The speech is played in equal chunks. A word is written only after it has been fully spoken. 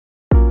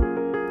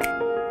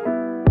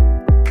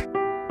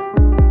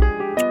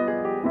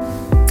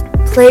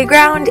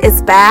Playground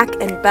is back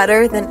and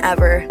better than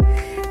ever.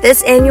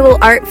 This annual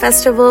art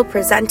festival,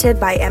 presented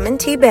by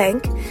M&T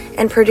Bank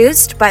and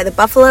produced by the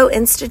Buffalo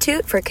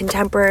Institute for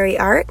Contemporary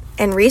Art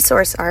and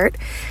Resource Art,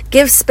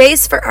 gives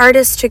space for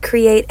artists to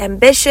create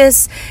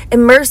ambitious,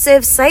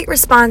 immersive,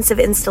 site-responsive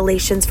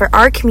installations for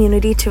our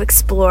community to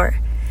explore.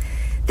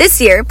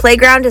 This year,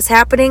 Playground is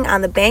happening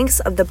on the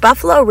banks of the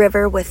Buffalo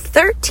River with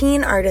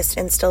 13 artist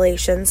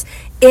installations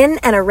in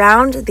and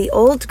around the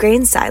old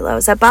grain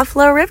silos at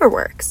Buffalo River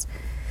Works.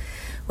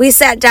 We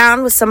sat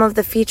down with some of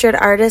the featured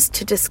artists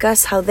to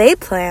discuss how they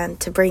plan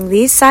to bring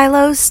these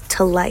silos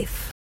to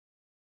life.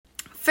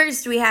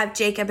 First, we have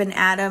Jacob and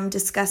Adam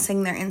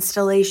discussing their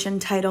installation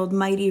titled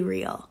Mighty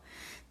Real.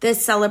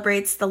 This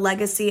celebrates the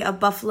legacy of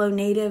Buffalo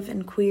native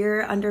and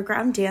queer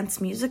underground dance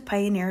music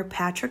pioneer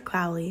Patrick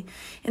Cowley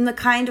in the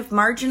kind of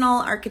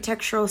marginal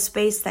architectural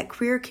space that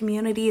queer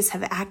communities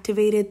have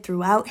activated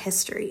throughout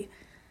history.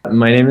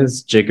 My name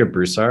is Jacob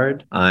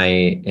Broussard.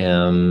 I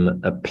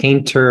am a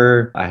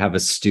painter. I have a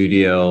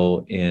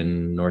studio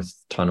in North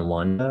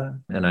Tonawanda,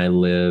 and I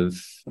live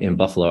in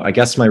Buffalo. I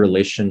guess my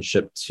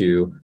relationship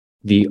to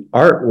the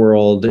art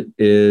world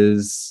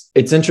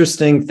it's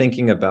interesting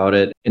thinking about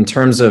it in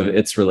terms of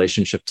its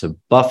relationship to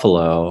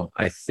Buffalo.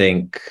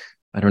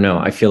 I don't know.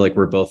 I feel like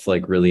we're both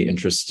like really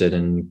interested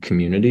in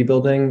community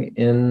building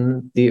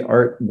in the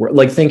art world.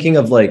 Like thinking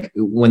of like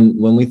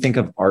when we think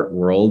of art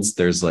worlds,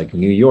 there's like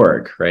New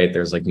York, right?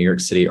 There's like New York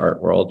City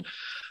art world,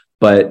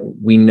 but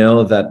we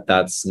know that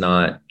that's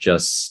not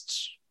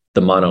just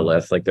the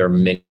monolith. Like there are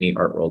many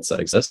art worlds that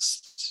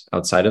exist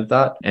outside of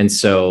that. And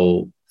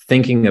so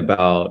thinking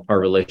about our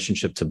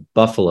relationship to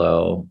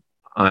Buffalo,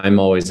 I'm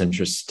always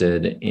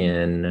interested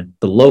in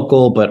the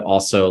local, but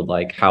also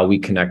like how we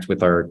connect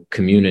with our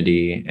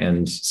community.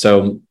 And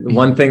so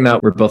one thing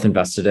that we're both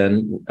invested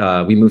in,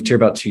 we moved here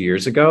about 2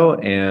 years ago,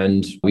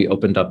 and we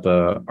opened up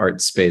a art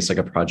space, like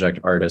a project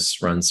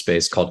artist run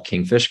space called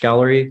Kingfish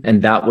Gallery.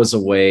 And that was a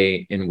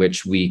way in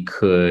which we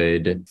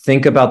could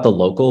think about the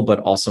local, but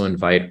also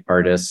invite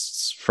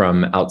artists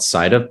from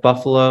outside of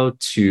Buffalo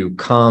to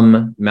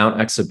come mount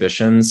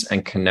exhibitions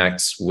and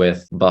connect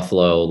with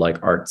Buffalo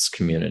like arts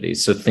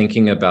communities. So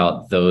thinking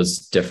about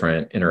those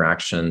different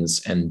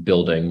interactions and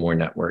building more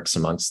networks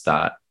amongst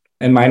that.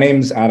 And my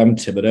name's Adam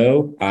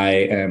Thibodeaux. I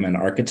am an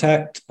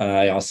architect.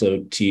 I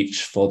also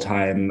teach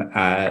full-time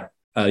at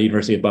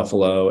University of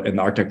Buffalo in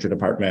the architecture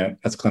department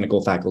as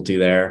clinical faculty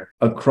there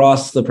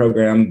across the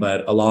program,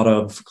 but a lot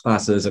of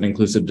classes in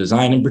inclusive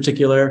design in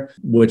particular,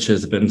 which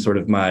has been sort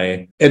of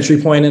my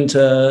entry point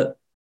into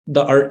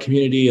the art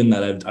community, and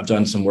that I've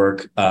done some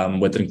work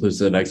with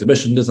inclusive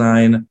exhibition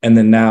design, and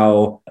then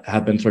now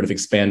have been sort of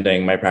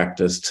expanding my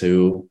practice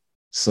to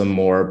some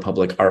more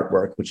public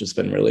artwork, which has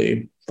been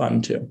really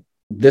fun too.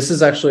 This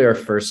is actually our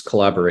first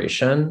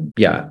collaboration.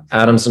 Yeah,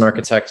 Adam's an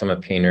architect, I'm a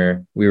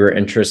painter. We were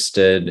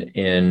interested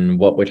in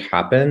what would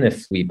happen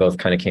if we both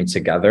kind of came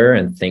together,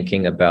 and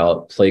thinking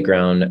about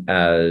Playground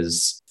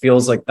as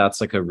feels like that's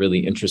like a really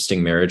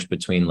interesting marriage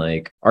between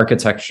like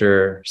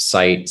architecture,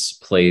 site,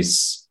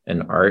 place,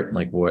 and art.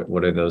 Like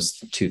what are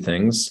those two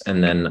things?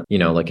 And then, you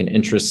know, like an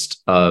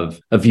interest of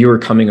a viewer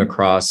coming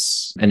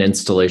across an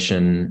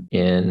installation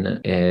in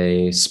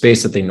a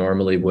space that they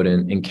normally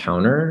wouldn't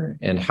encounter,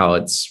 and how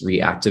it's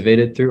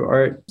reactivated through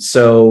art.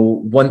 So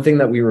one thing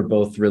that we were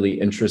both really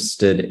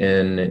interested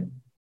in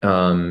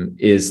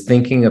is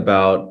thinking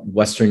about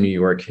Western New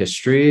York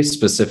history,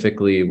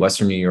 specifically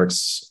Western New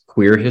York's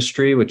queer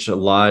history, which a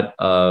lot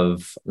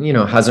of,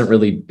 hasn't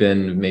really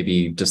been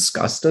maybe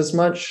discussed as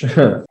much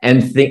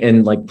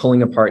and like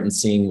pulling apart and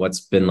seeing what's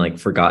been like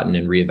forgotten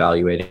and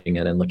reevaluating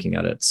it and looking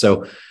at it.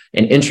 So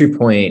an entry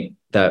point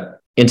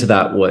into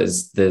that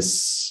was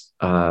this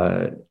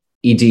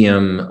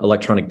EDM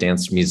electronic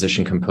dance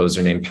musician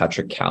composer named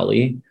Patrick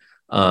Cowley.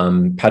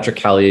 Patrick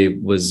Cowley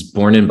was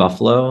born in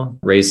Buffalo,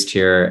 raised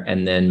here,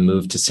 and then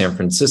moved to San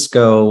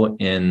Francisco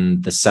in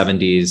the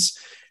 70s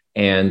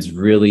and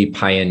really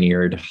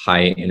pioneered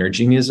high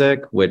energy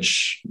music,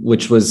 which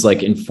was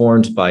like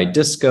informed by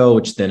disco,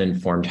 which then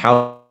informed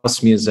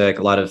house music,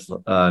 a lot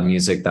of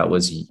music that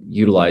was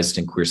utilized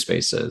in queer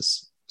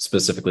spaces,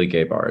 specifically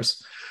gay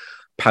bars.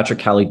 Patrick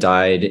Cowley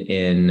died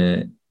in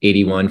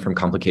 1981 from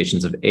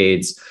complications of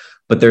AIDS.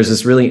 But there's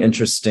this really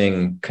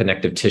interesting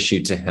connective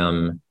tissue to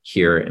him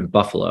here in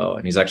Buffalo.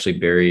 And he's actually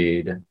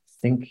buried, I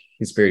think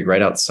he's buried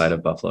right outside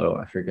of Buffalo.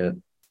 I forget,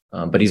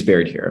 but he's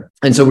buried here.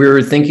 And so we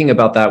were thinking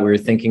about that. We were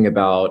thinking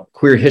about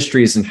queer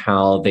histories and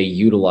how they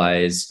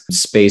utilize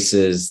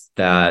spaces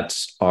that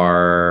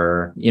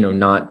are,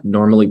 not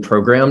normally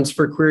programmed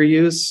for queer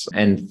use,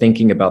 and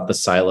thinking about the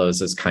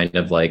silos as kind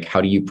of like, how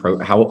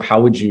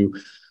would you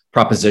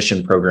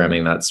proposition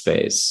programming that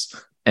space?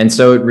 And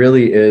so it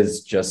really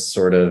is just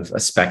sort of a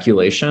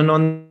speculation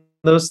on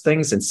those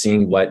things and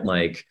seeing what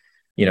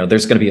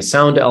there's going to be a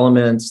sound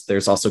element.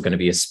 There's also going to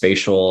be a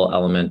spatial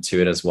element to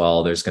it as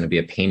well. There's going to be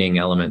a painting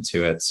element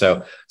to it.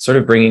 So sort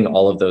of bringing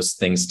all of those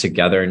things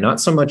together,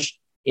 not so much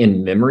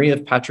in memory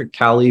of Patrick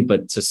Cowley,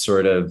 but to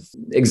sort of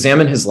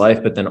examine his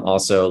life, but then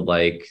also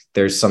like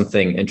there's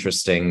something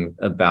interesting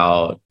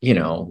about,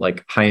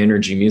 like high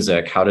energy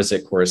music. How does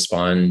it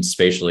correspond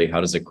spatially? How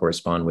does it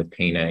correspond with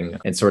painting,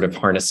 and sort of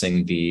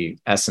harnessing the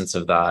essence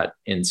of that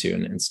into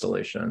an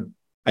installation?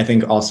 I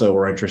think also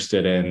we're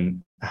interested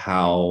in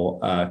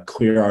how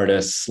queer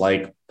artists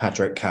like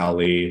Patrick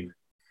Cowley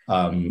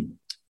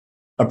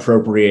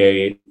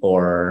appropriate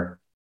or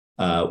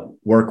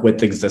work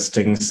with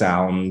existing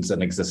sounds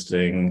and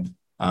existing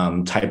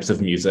types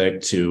of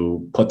music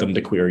to put them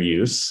to queer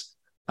use.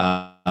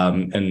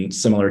 And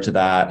similar to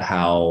that,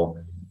 how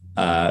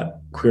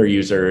queer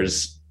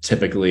users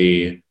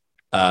typically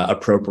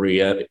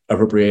appropriate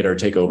or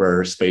take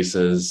over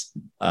spaces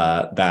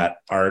that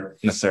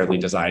aren't necessarily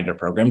designed or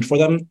programmed for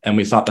them. And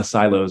we thought the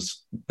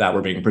silos that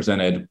were being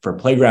presented for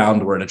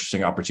Playground were an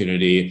interesting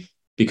opportunity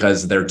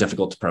because they're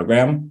difficult to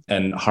program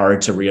and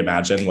hard to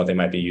reimagine what they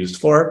might be used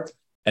for.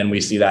 And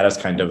we see that as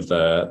kind of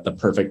the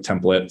perfect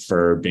template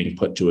for being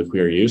put to a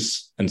queer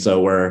use. And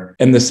so we're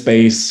in the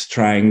space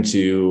trying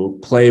to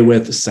play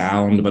with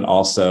sound, but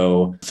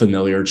also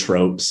familiar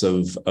tropes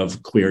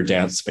of queer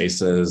dance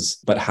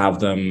spaces, but have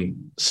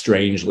them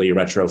strangely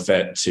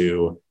retrofit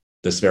to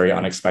this very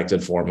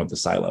unexpected form of the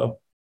silo.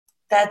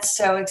 That's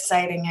so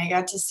exciting. I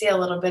got to see a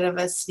little bit of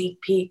a sneak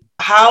peek.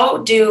 How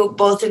do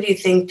both of you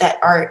think that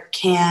art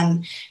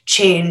can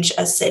change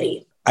a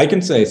city? I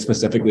can say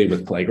specifically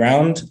with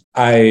Playground,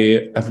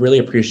 I have really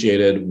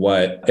appreciated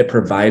what it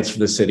provides for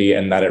the city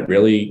and that it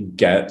really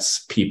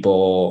gets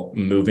people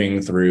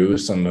moving through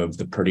some of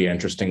the pretty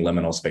interesting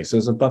liminal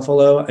spaces of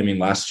Buffalo. I mean,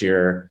 last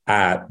year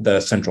at the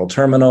Central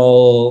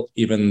Terminal,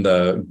 even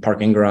the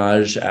parking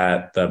garage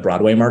at the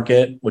Broadway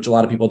Market, which a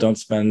lot of people don't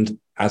spend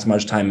as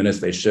much time in as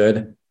they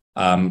should.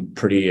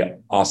 Pretty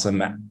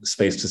awesome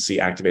space to see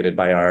activated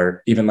by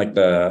art, even like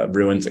the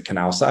ruins at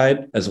Canal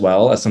Side as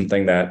well, as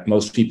something that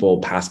most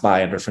people pass by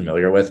and are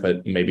familiar with,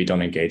 but maybe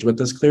don't engage with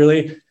this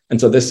clearly. And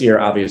so this year,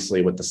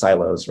 obviously with the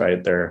silos,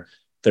 right, they're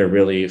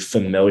really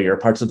familiar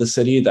parts of the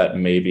city that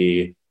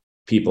maybe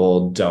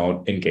people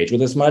don't engage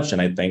with as much.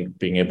 And I think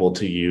being able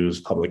to use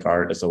public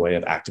art as a way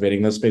of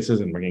activating those spaces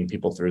and bringing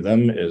people through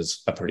them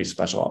is a pretty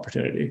special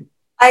opportunity.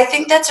 I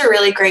think that's a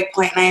really great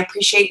point, and I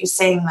appreciate you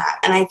saying that.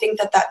 And I think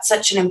that that's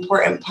such an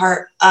important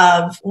part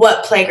of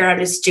what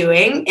Playground is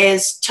doing,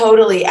 is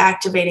totally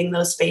activating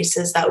those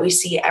spaces that we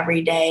see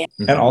every day.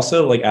 And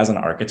also, like, as an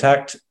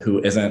architect who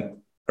isn't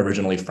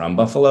originally from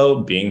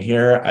Buffalo, being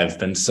here, I've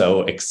been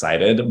so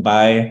excited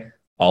by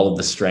all of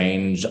the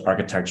strange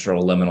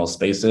architectural liminal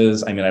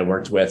spaces. I mean, I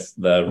worked with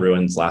the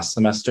ruins last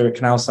semester at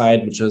Canal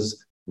Side, which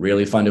was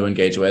really fun to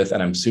engage with.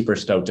 And I'm super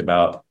stoked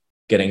about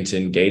getting to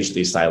engage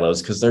these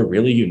silos because they're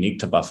really unique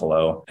to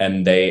Buffalo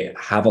and they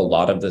have a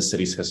lot of the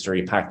city's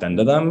history packed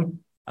into them.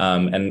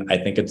 And I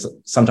think it's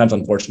sometimes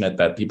unfortunate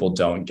that people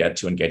don't get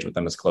to engage with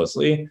them as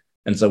closely.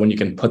 And so when you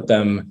can put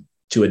them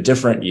to a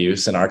different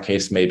use, in our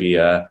case, maybe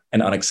an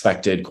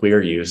unexpected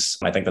queer use,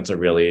 I think that's a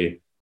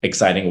really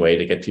exciting way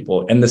to get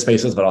people in the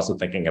spaces, but also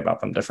thinking about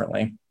them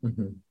differently.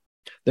 Mm-hmm.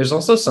 There's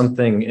also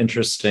something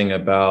interesting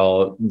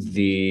about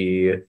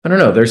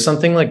there's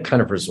something like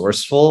kind of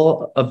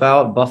resourceful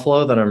about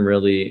Buffalo that I'm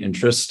really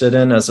interested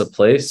in as a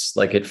place.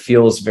 Like it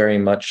feels very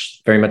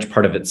much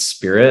part of its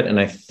spirit. And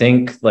I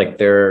think like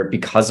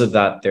because of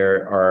that,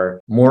 there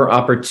are more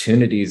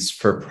opportunities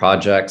for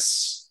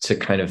projects to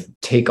kind of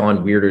take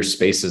on weirder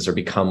spaces or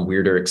become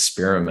weirder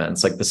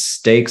experiments. Like the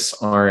stakes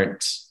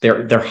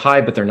they're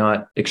high, but they're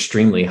not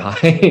extremely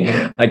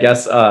high, I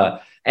guess.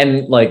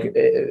 And like,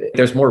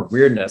 there's more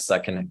weirdness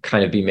that can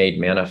kind of be made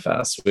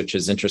manifest, which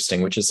is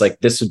interesting, which is like,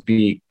 this would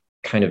be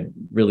kind of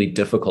really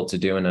difficult to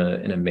do in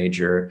a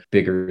major,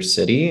 bigger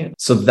city.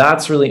 So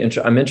that's really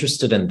I'm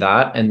interested in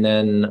that. And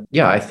then,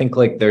 yeah, I think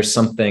like there's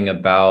something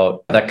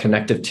about that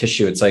connective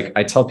tissue. It's like,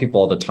 I tell people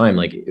all the time,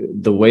 like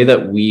the way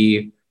that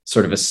we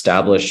sort of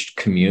established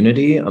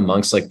community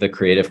amongst like the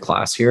creative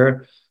class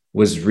here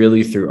was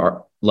really through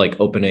our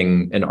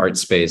opening an art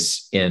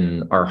space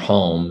in our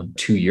home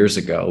 2 years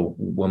ago.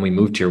 When we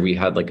moved here, we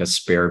had like a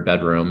spare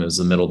bedroom. It was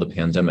the middle of the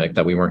pandemic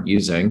that we weren't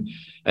using.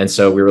 And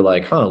so we were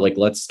like,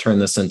 let's turn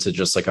this into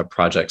just like a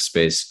project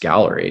space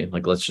gallery.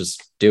 Like, let's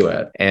just do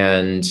it.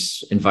 And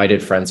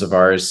invited friends of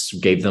ours,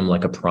 gave them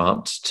like a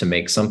prompt to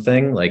make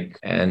something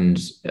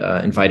and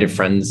invited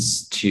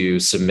friends to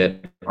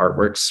submit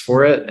artworks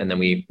for it. And then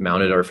we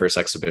mounted our first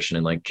exhibition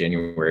in like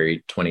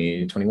January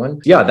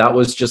 2021. Yeah, that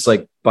was just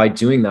like, by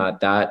doing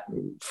that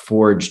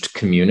forged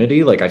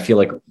community. Like, I feel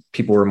like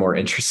people were more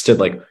interested,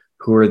 like,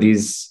 who are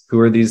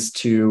these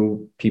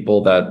two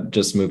people that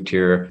just moved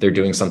here? They're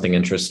doing something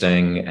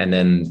interesting. And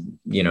then,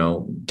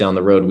 down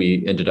the road,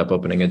 we ended up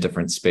opening a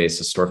different space,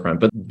 a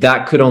storefront. But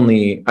that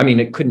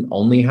it couldn't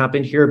only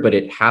happen here, but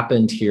it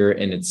happened here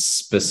in its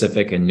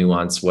specific and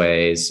nuanced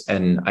ways.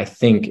 And I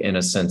think in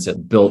a sense,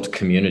 it built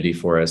community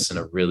for us in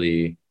a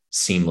really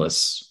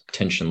seamless,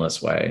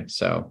 tensionless way.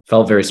 So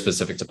felt very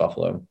specific to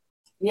Buffalo.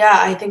 Yeah,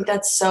 I think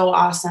that's so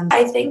awesome.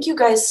 I thank you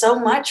guys so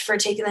much for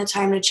taking the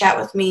time to chat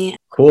with me.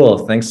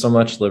 Cool. Thanks so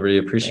much, Liberty.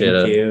 Appreciate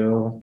it. Thank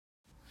you.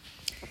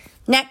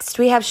 Next,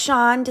 we have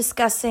Shawn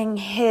discussing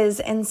his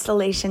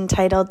installation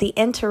titled The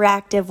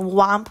Interactive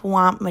Womp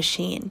Womp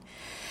Machine.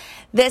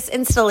 This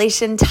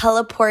installation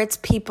teleports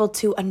people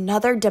to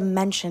another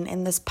dimension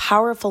in this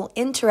powerful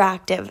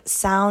interactive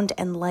sound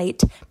and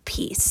light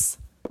piece.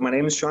 My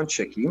name is Shawn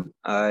Chiki.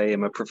 I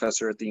am a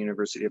professor at the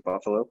University of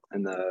Buffalo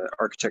in the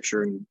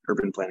Architecture and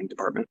Urban Planning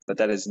Department, but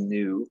that is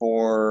new.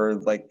 For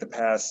like the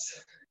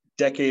past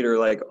decade or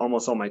like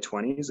almost all my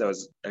 20s, I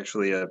was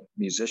actually a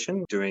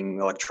musician doing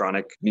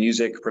electronic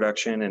music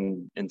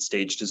production and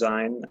stage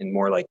design and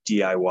more like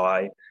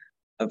DIY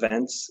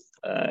events.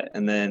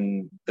 And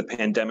then the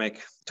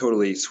pandemic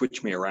totally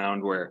switched me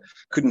around where I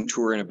couldn't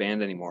tour in a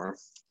band anymore.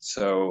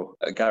 So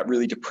I got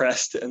really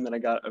depressed, and then I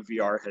got a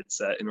VR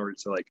headset in order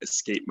to like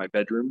escape my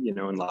bedroom, in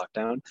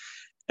lockdown.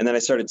 And then I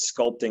started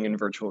sculpting in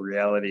virtual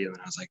reality, and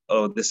then I was like,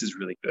 oh, this is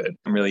really good.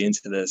 I'm really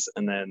into this.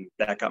 And then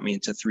that got me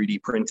into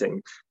 3D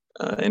printing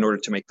in order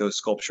to make those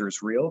sculptures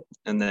real.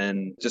 And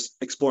then just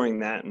exploring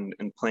that and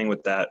playing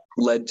with that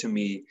led to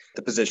me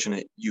the position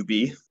at UB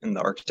in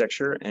the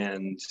architecture,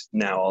 and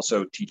now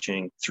also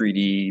teaching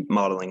 3D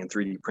modeling and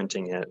 3D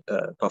printing at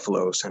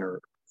Buffalo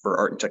Center for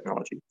Art and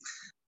Technology.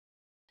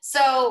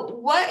 So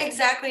what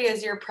exactly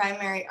is your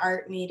primary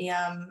art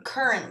medium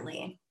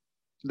currently?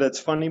 That's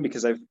funny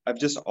because I've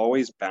just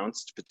always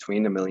bounced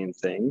between a million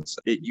things.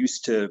 It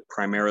used to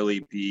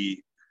primarily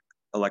be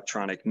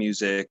electronic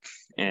music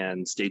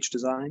and stage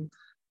design,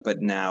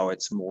 but now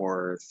it's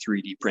more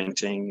 3D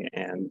printing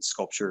and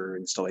sculpture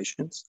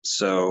installations.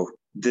 So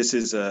this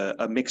is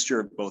a mixture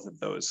of both of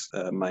those,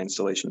 my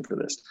installation for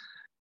this.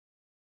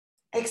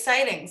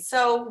 Exciting.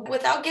 So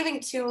without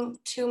giving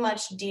too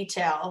much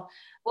detail,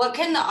 what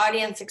can the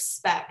audience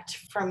expect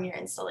from your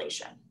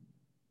installation?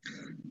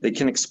 They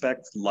can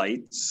expect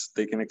lights,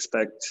 they can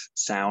expect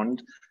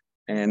sound,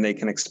 and they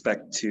can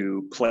expect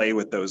to play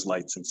with those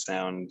lights and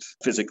sound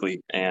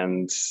physically.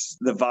 And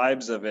the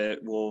vibes of it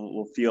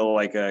will feel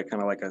like a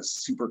kind of like a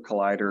super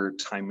collider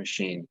time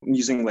machine,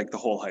 using like the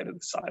whole height of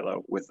the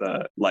silo with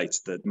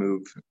lights that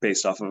move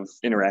based off of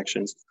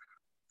interactions.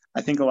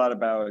 I think a lot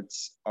about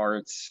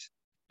art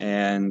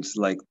and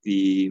like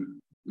the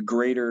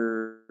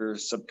greater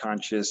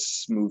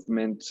subconscious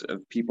movement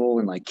of people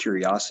and like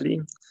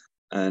curiosity,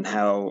 and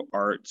how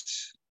art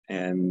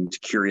and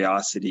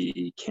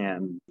curiosity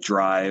can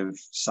drive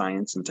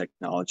science and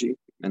technology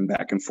and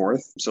back and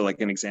forth. So like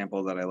an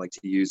example that I like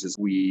to use is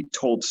we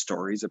told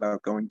stories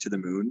about going to the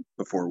moon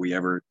before we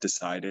ever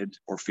decided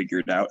or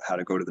figured out how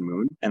to go to the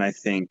moon. And I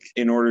think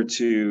in order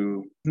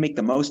to make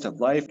the most of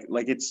life,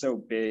 like it's so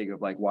big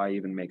of like, why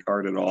even make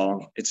art at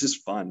all? It's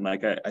just fun.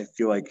 Like I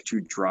feel like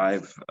to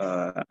drive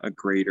a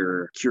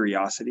greater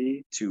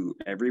curiosity to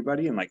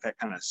everybody, and like that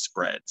kind of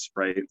spreads,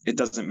 right? It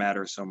doesn't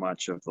matter so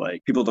much of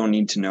like, people don't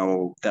need to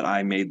know that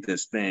I made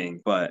this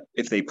thing, but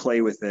if they play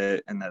with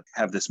it and that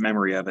have this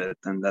memory of it,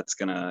 then that's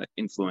going to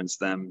influence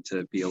them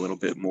to be a little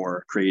bit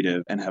more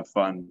creative and have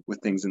fun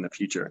with things in the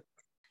future.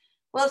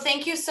 Well,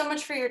 thank you so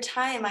much for your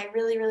time. I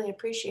really, really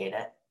appreciate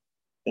it.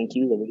 Thank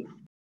you, Lily.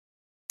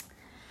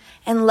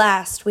 And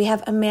last, we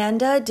have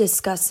Amanda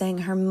discussing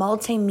her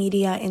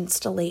multimedia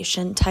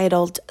installation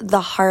titled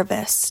The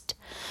Harvest.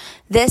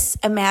 This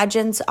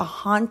imagines a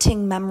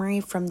haunting memory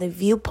from the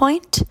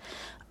viewpoint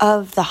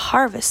of the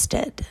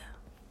harvested.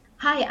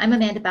 Hi, I'm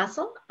Amanda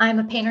Besl. I'm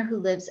a painter who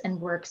lives and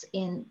works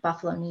in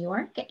Buffalo, New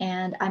York,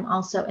 and I'm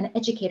also an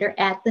educator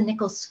at the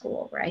Nichols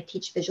School, where I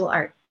teach visual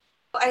art.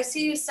 I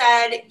see you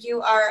said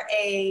you are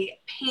a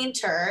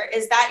painter.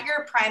 Is that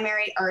your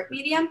primary art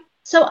medium?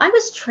 So I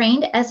was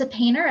trained as a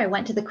painter. I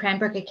went to the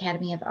Cranbrook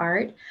Academy of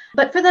Art.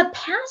 But for the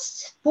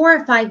past 4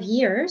 or 5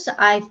 years,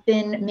 I've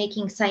been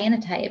making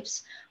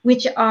cyanotypes,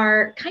 which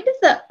are kind of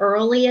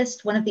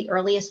one of the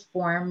earliest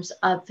forms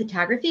of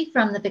photography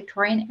from the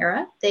Victorian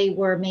era. They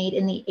were made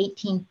in the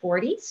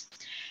 1840s.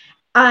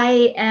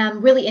 I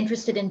am really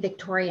interested in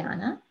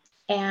Victoriana,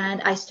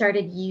 and I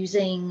started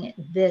using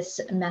this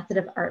method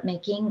of art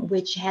making,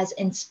 which has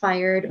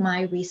inspired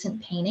my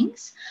recent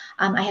paintings.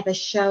 I have a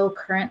show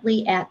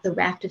currently at the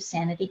Raft of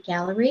Sanity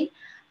Gallery,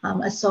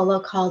 a solo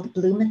called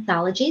Blue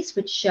Mythologies,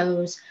 which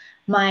shows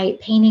my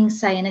painting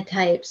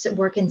cyanotypes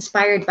work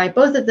inspired by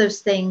both of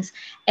those things.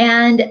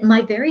 And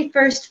my very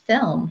first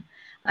film,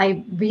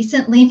 I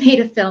recently made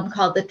a film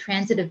called The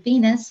Transit of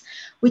Venus,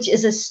 which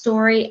is a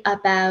story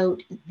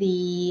about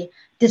the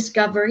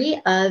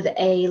discovery of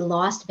a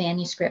lost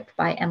manuscript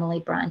by Emily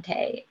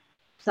Bronte.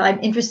 So I'm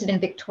interested in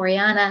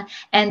Victoriana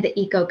and the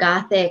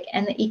eco-Gothic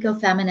and the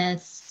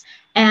eco-feminists,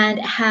 and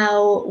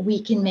how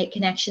we can make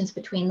connections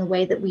between the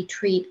way that we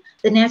treat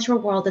the natural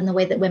world and the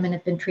way that women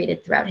have been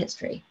treated throughout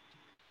history.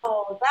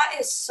 Oh, that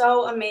is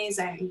so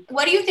amazing.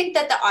 What do you think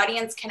that the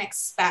audience can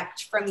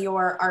expect from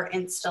your art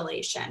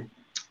installation?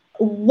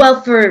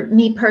 Well, for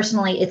me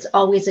personally, it's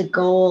always a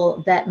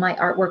goal that my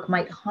artwork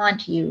might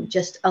haunt you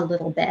just a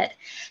little bit.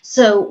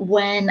 So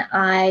when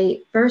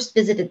I first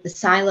visited the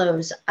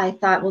silos, I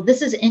thought, well,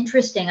 this is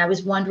interesting. I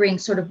was wondering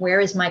sort of where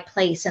is my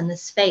place in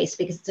this space,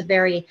 because it's a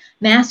very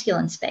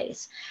masculine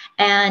space.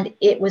 And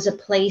it was a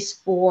place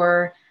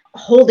for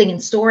holding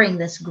and storing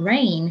this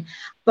grain.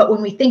 But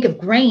when we think of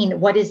grain,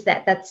 what is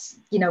that? That's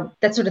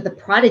sort of the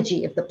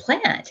prodigy of the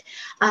plant.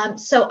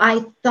 So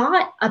I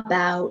thought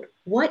about,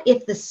 what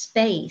if the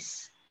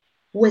space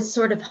was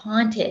sort of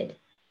haunted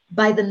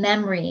by the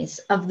memories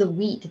of the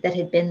wheat that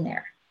had been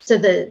there? So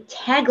the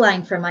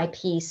tagline for my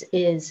piece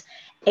is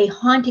a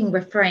haunting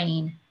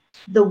refrain: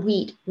 the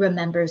wheat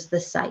remembers the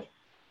site.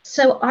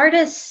 So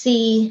artists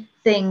see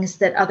things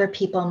that other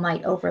people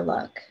might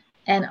overlook,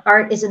 and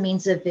art is a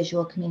means of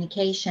visual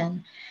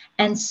communication.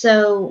 And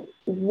so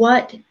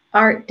what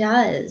art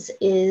does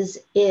is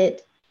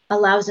it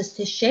allows us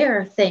to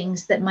share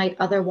things that might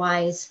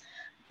otherwise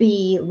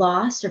be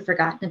lost or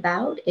forgotten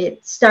about.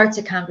 It starts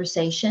a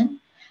conversation.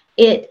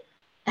 It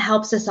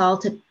helps us all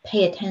to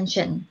pay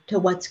attention to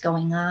what's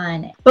going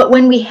on. But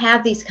when we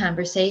have these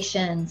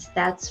conversations,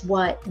 that's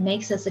what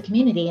makes us a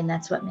community, and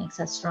that's what makes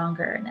us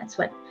stronger, and that's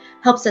what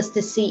helps us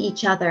to see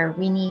each other.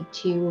 We need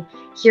to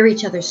hear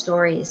each other's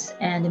stories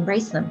and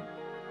embrace them.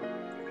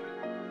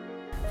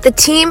 The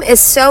team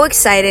is so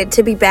excited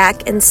to be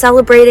back and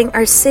celebrating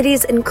our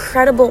city's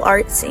incredible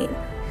art scene.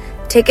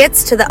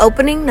 Tickets to the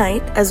opening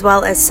night, as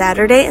well as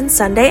Saturday and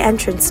Sunday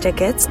entrance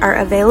tickets, are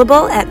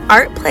available at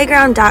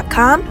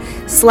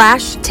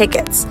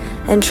artplayground.com/tickets.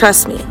 And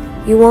trust me,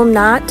 you will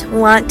not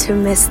want to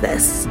miss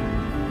this.